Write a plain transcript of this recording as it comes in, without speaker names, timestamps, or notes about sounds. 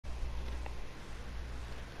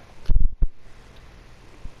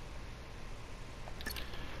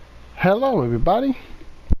Hello everybody,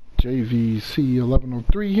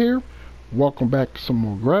 JVC1103 here. Welcome back to some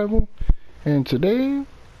more gravel. And today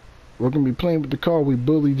we're going to be playing with the car we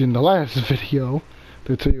bullied in the last video,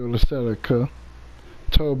 the Toyota Celica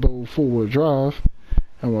Turbo 4-wheel drive.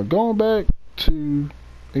 And we're going back to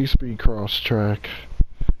a speed cross track,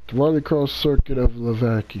 the rallycross circuit of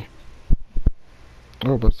Loheac. I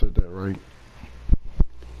hope I said that right.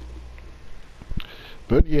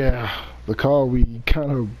 But yeah, the car we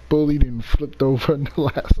kind of bullied and flipped over in the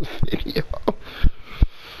last video.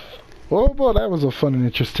 Oh boy, that was a fun and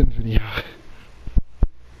interesting video.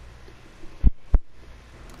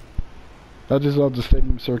 I just love the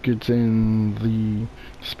stadium circuits and the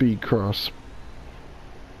speed cross.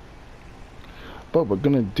 But we're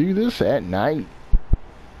gonna do this at night.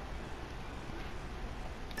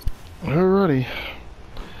 Alrighty.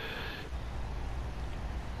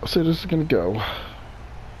 So this is gonna go.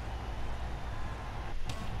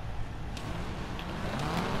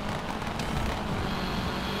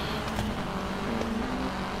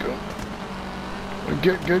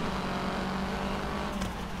 Good.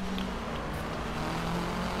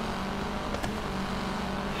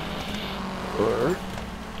 Alright.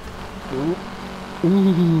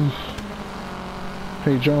 Ooh.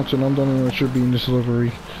 Hey Johnson, I'm done with your being this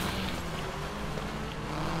livery.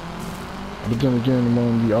 But then again,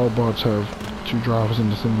 one of the Autobots have two drivers in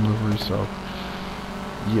the same livery, so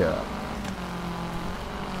yeah.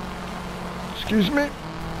 Excuse me.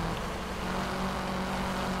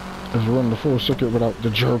 As we run the full circuit without the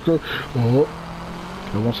joker. Oh,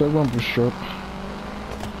 I want that rumble strip.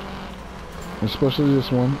 Especially this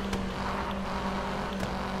one.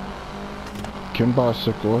 Can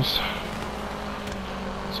bicycles.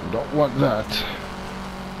 So we don't want that.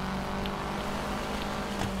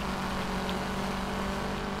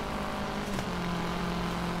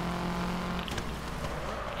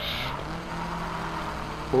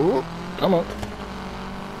 Oh, come on.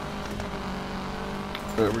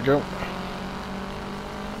 There we go.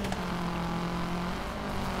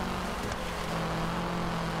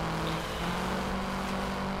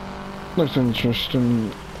 Looks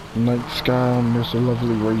interesting night sky on this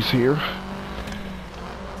lovely race here.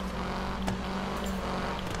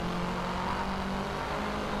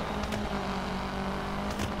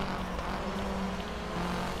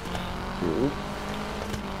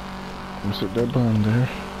 I'm sit that behind there.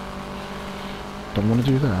 Don't want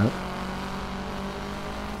to do that.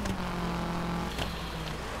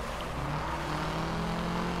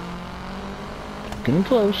 Getting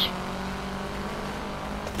close.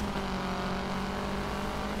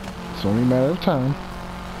 It's only a matter of time.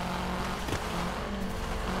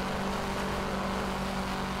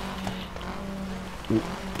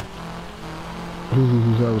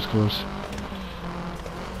 Ooh, that was close.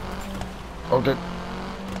 Okay.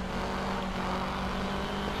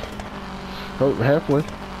 Oh, halfway.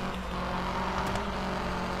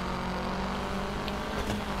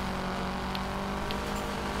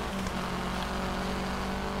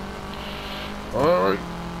 Alright,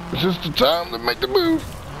 it's just the time to make the move.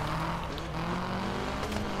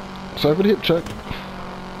 Sorry for the hip check.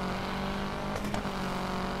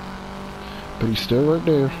 But he's still right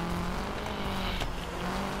there.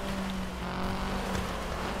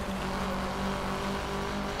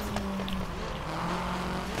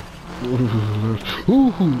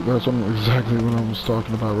 Ooh, that's exactly what I was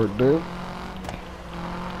talking about right there.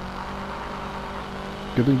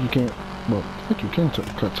 Good thing you can't, well, I think you can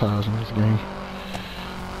cut tires in this game.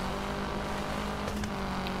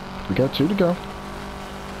 We got 2 to go.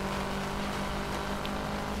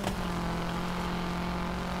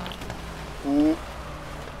 Ooh.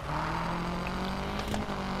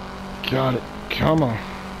 Got it. Come on.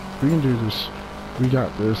 We can do this. We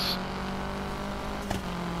got this.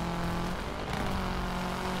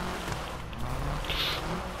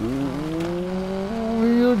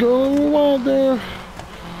 Ooh, you're going wild there.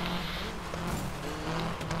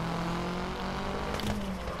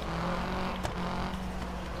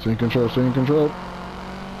 Stay in control, stay in control.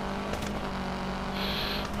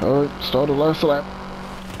 Alright, start the last lap.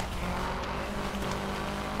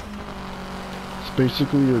 It's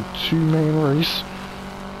basically a 2-man race.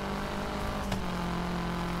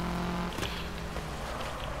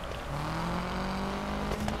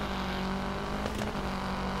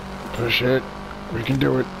 Push it. We can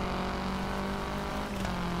do it.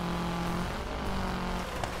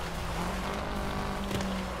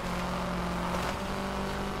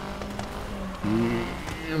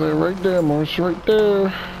 Yeah, they're right there, Morris, right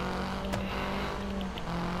there.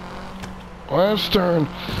 Last turn.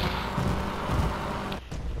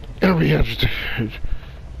 And we have to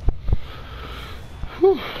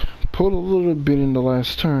pulled a little bit in the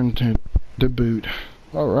last turn to boot.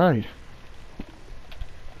 Alright.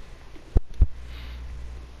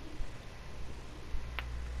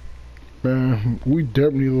 Man, we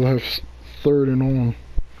definitely left third and on.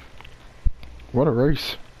 What a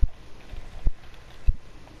race.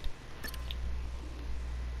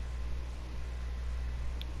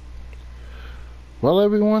 Well,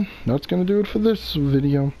 everyone, that's gonna do it for this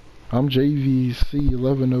video. I'm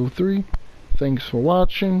JVC1103. Thanks for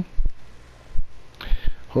watching.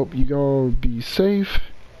 Hope you all be safe.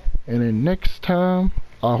 And then next time,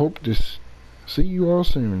 I hope to see you all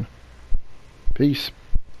soon. Peace.